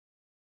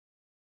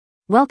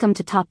Welcome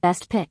to Top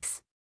Best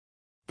Picks.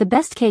 The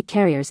best cake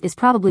carriers is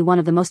probably one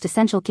of the most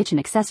essential kitchen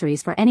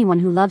accessories for anyone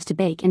who loves to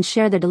bake and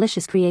share their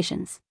delicious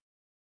creations.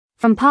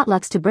 From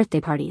potlucks to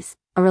birthday parties,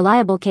 a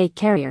reliable cake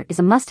carrier is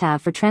a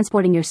must-have for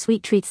transporting your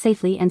sweet treats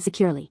safely and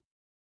securely.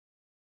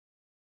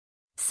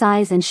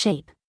 Size and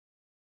shape.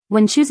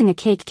 When choosing a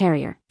cake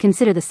carrier,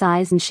 consider the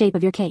size and shape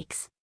of your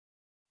cakes.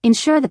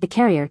 Ensure that the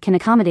carrier can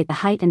accommodate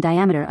the height and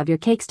diameter of your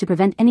cakes to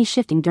prevent any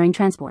shifting during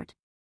transport.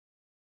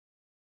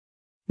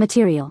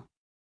 Material.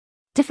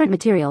 Different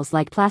materials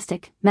like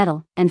plastic,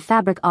 metal, and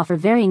fabric offer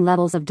varying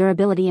levels of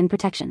durability and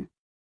protection.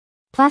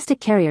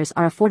 Plastic carriers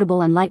are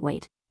affordable and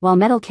lightweight, while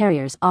metal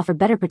carriers offer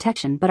better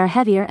protection but are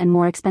heavier and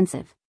more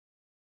expensive.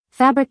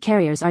 Fabric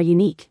carriers are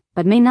unique,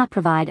 but may not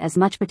provide as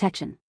much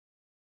protection.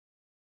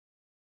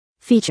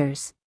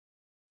 Features.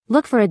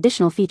 Look for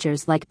additional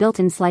features like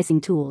built-in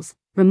slicing tools,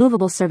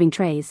 removable serving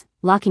trays,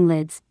 locking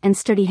lids, and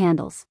sturdy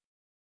handles.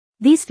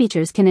 These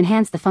features can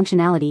enhance the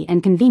functionality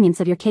and convenience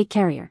of your cake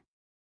carrier.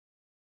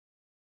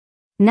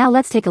 Now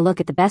let's take a look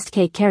at the best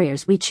cake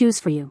carriers we choose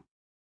for you.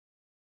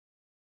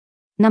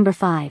 Number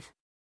 5.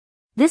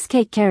 This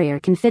cake carrier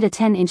can fit a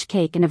 10-inch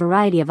cake and a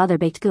variety of other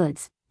baked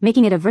goods,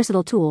 making it a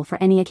versatile tool for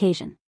any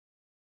occasion.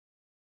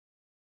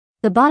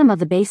 The bottom of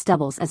the base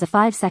doubles as a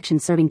 5-section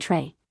serving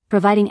tray,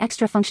 providing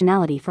extra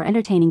functionality for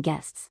entertaining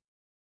guests.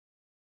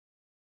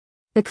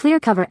 The clear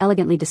cover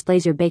elegantly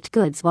displays your baked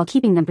goods while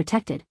keeping them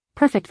protected,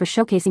 perfect for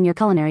showcasing your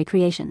culinary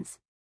creations.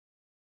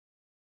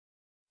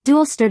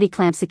 Dual sturdy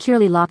clamps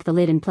securely lock the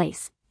lid in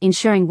place,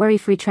 ensuring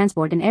worry-free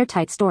transport and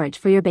airtight storage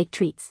for your baked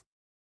treats.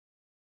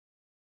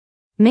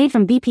 Made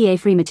from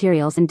BPA-free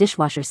materials and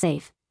dishwasher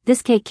safe,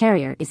 this cake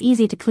carrier is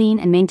easy to clean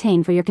and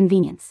maintain for your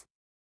convenience.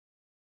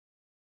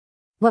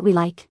 What we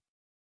like?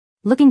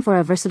 Looking for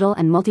a versatile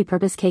and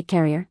multi-purpose cake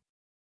carrier?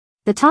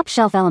 The Top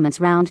Shelf Elements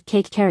round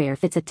cake carrier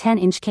fits a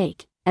 10-inch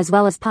cake, as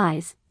well as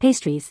pies,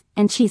 pastries,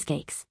 and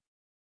cheesecakes.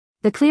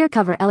 The clear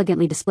cover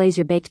elegantly displays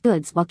your baked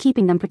goods while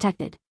keeping them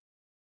protected.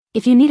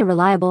 If you need a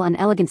reliable and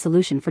elegant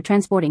solution for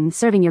transporting and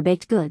serving your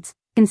baked goods,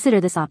 consider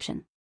this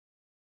option.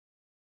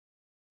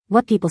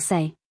 What people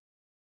say?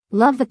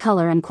 Love the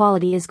color and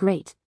quality is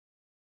great.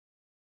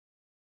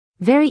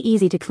 Very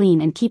easy to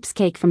clean and keeps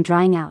cake from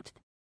drying out.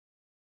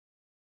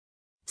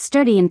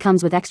 Sturdy and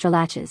comes with extra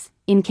latches,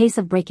 in case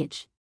of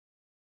breakage.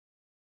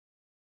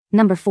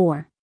 Number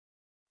 4.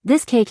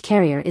 This cake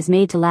carrier is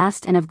made to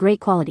last and of great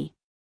quality.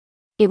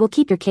 It will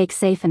keep your cake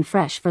safe and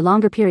fresh for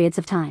longer periods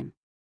of time.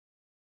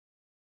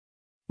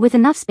 With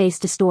enough space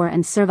to store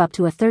and serve up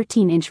to a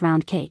 13-inch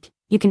round cake,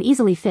 you can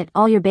easily fit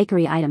all your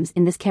bakery items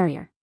in this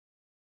carrier.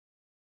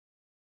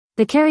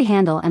 The carry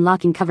handle and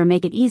locking cover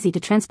make it easy to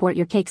transport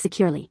your cake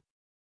securely.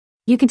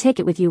 You can take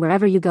it with you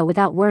wherever you go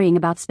without worrying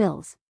about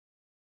spills.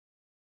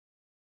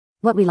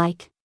 What we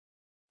like?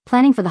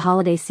 Planning for the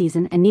holiday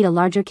season and need a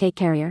larger cake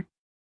carrier?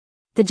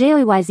 The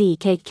Joyz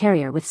cake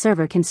carrier with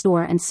server can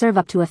store and serve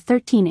up to a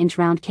 13-inch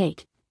round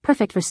cake,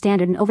 perfect for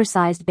standard and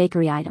oversized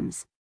bakery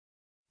items.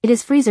 It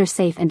is freezer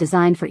safe and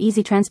designed for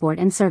easy transport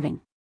and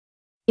serving.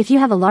 If you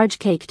have a large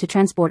cake to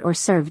transport or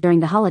serve during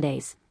the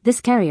holidays,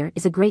 this carrier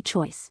is a great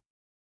choice.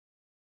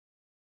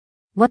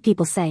 What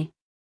people say?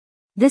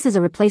 This is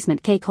a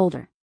replacement cake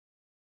holder.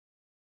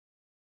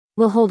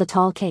 Will hold a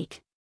tall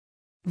cake.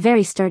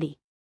 Very sturdy.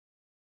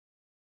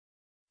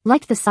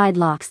 Like the side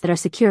locks that are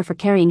secure for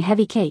carrying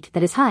heavy cake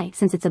that is high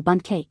since it's a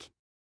bundt cake.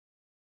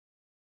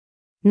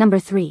 Number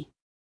 3.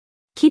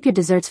 Keep your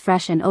desserts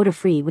fresh and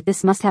odor-free with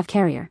this must-have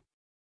carrier.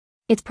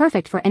 It's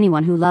perfect for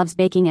anyone who loves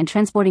baking and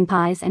transporting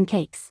pies and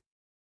cakes.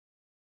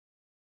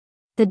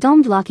 The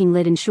domed locking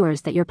lid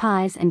ensures that your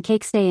pies and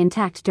cakes stay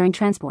intact during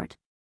transport.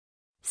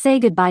 Say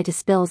goodbye to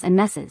spills and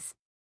messes.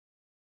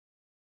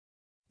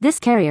 This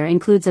carrier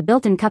includes a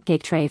built-in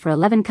cupcake tray for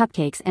 11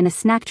 cupcakes and a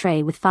snack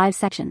tray with 5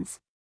 sections.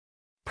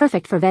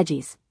 Perfect for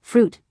veggies,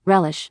 fruit,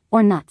 relish,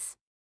 or nuts.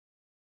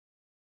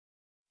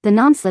 The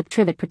non-slip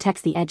trivet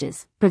protects the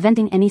edges,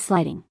 preventing any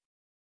sliding.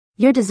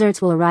 Your desserts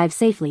will arrive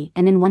safely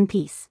and in one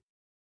piece.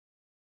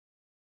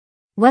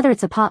 Whether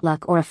it's a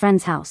potluck or a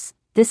friend's house,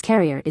 this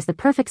carrier is the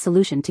perfect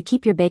solution to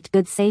keep your baked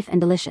goods safe and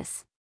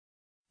delicious.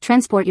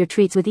 Transport your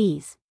treats with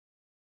ease.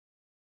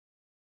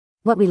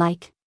 What we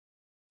like?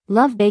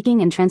 Love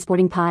baking and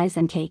transporting pies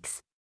and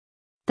cakes?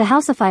 The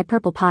Houseify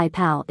Purple Pie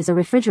Pal is a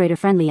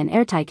refrigerator-friendly and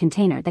airtight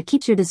container that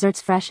keeps your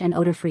desserts fresh and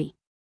odor-free.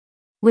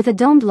 With a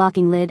domed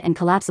locking lid and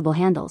collapsible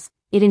handles,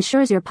 it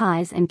ensures your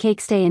pies and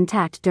cakes stay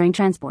intact during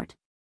transport.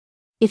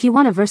 If you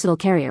want a versatile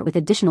carrier with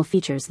additional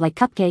features like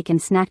cupcake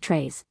and snack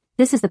trays,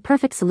 this is the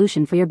perfect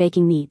solution for your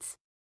baking needs.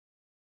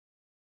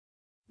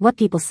 What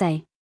people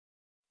say?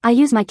 I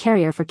use my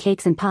carrier for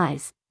cakes and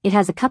pies. It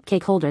has a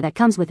cupcake holder that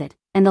comes with it,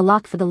 and the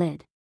lock for the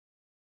lid.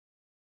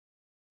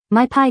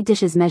 My pie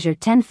dishes measure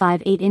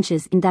 10.58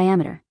 inches in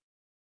diameter.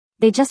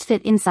 They just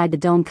fit inside the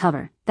dome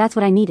cover, that's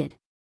what I needed.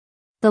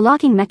 The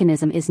locking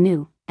mechanism is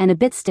new, and a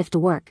bit stiff to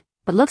work,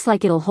 but looks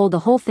like it'll hold the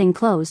whole thing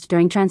closed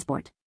during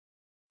transport.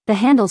 The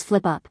handles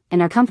flip up,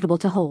 and are comfortable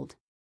to hold.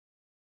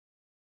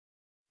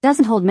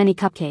 Doesn't hold many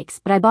cupcakes,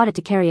 but I bought it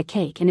to carry a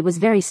cake and it was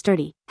very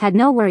sturdy, had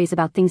no worries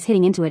about things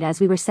hitting into it as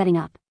we were setting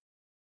up.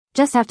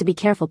 Just have to be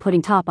careful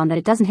putting top on that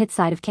it doesn't hit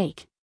side of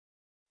cake.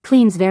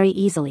 Cleans very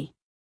easily.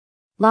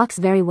 Locks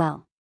very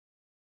well.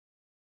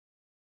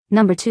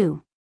 Number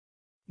 2.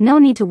 No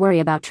need to worry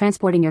about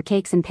transporting your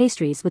cakes and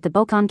pastries with the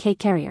Bokon cake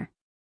carrier.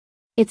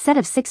 Its set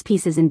of 6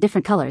 pieces in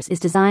different colors is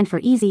designed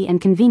for easy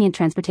and convenient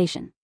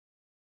transportation.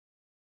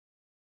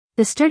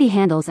 The sturdy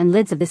handles and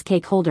lids of this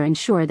cake holder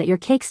ensure that your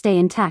cakes stay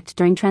intact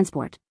during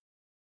transport.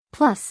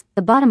 Plus,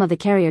 the bottom of the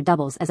carrier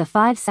doubles as a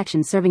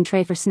 5-section serving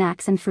tray for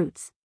snacks and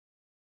fruits.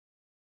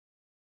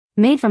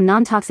 Made from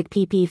non-toxic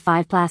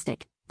PP5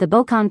 plastic, the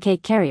Bokon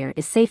cake carrier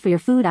is safe for your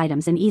food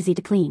items and easy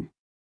to clean.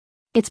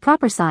 Its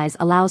proper size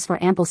allows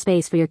for ample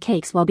space for your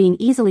cakes while being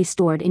easily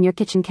stored in your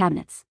kitchen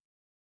cabinets.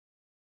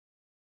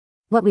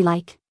 What we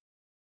like?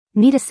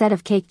 Need a set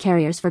of cake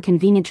carriers for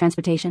convenient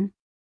transportation?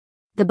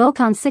 The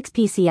Bokon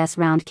 6PCS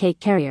round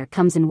cake carrier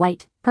comes in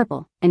white,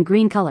 purple, and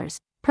green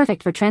colors,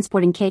 perfect for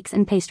transporting cakes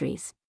and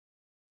pastries.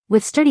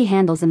 With sturdy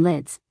handles and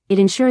lids, it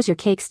ensures your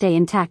cakes stay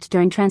intact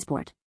during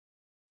transport.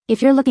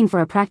 If you're looking for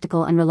a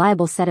practical and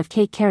reliable set of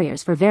cake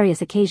carriers for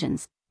various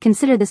occasions,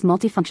 consider this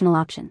multifunctional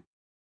option.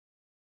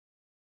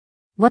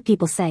 What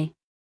people say.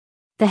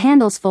 The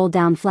handles fold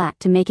down flat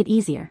to make it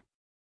easier.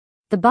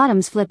 The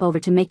bottoms flip over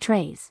to make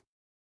trays.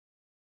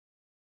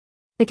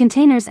 The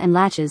containers and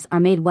latches are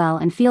made well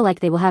and feel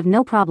like they will have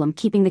no problem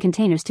keeping the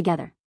containers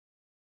together.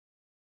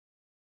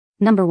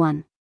 Number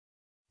 1.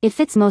 It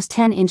fits most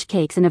 10-inch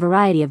cakes in a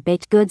variety of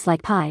baked goods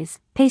like pies,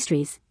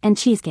 pastries, and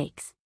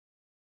cheesecakes.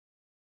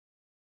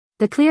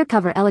 The clear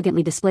cover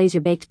elegantly displays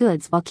your baked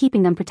goods while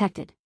keeping them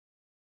protected.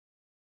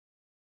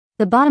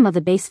 The bottom of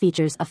the base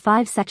features a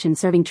 5-section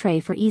serving tray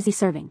for easy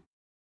serving.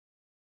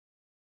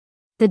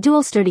 The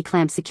dual sturdy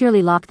clamps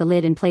securely lock the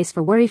lid in place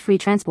for worry-free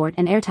transport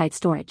and airtight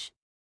storage.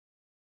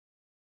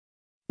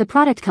 The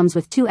product comes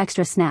with 2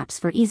 extra snaps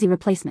for easy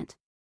replacement.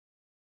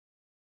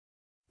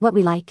 What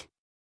we like?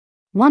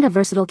 Want a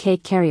versatile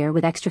cake carrier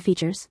with extra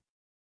features?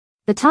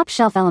 The top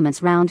shelf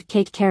elements round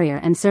cake carrier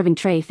and serving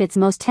tray fits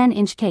most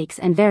 10-inch cakes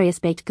and various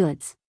baked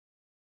goods.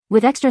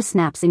 With extra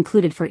snaps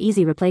included for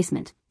easy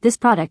replacement, this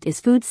product is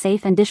food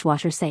safe and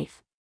dishwasher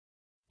safe.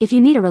 If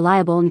you need a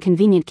reliable and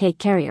convenient cake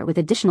carrier with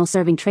additional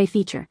serving tray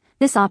feature,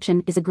 this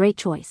option is a great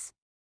choice.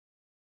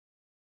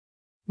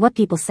 What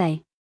people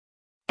say?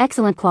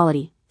 Excellent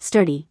quality,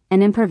 sturdy,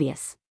 and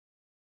impervious.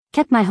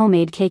 Kept my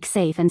homemade cake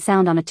safe and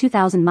sound on a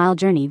 2,000-mile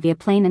journey via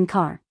plane and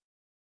car.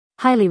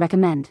 Highly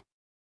recommend.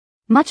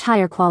 Much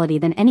higher quality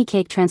than any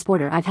cake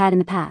transporter I've had in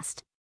the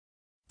past.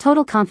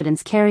 Total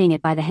confidence carrying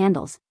it by the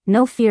handles,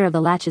 no fear of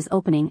the latches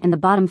opening and the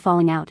bottom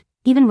falling out,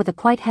 even with a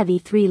quite heavy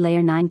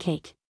 3-layer 9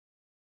 cake.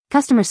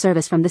 Customer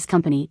service from this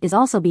company is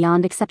also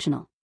beyond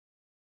exceptional.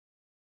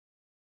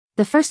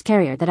 The first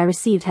carrier that I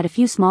received had a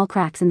few small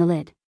cracks in the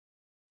lid.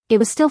 It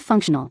was still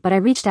functional, but I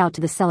reached out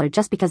to the seller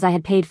just because I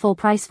had paid full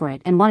price for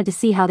it and wanted to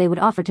see how they would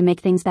offer to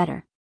make things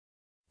better.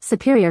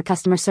 Superior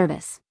customer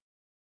service.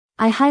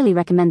 I highly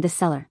recommend this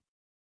seller.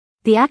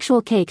 The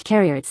actual cake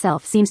carrier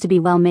itself seems to be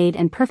well made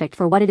and perfect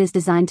for what it is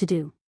designed to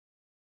do.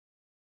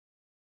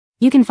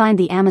 You can find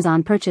the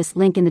Amazon purchase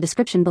link in the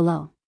description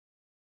below.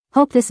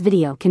 Hope this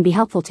video can be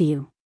helpful to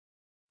you.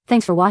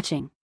 Thanks for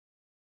watching.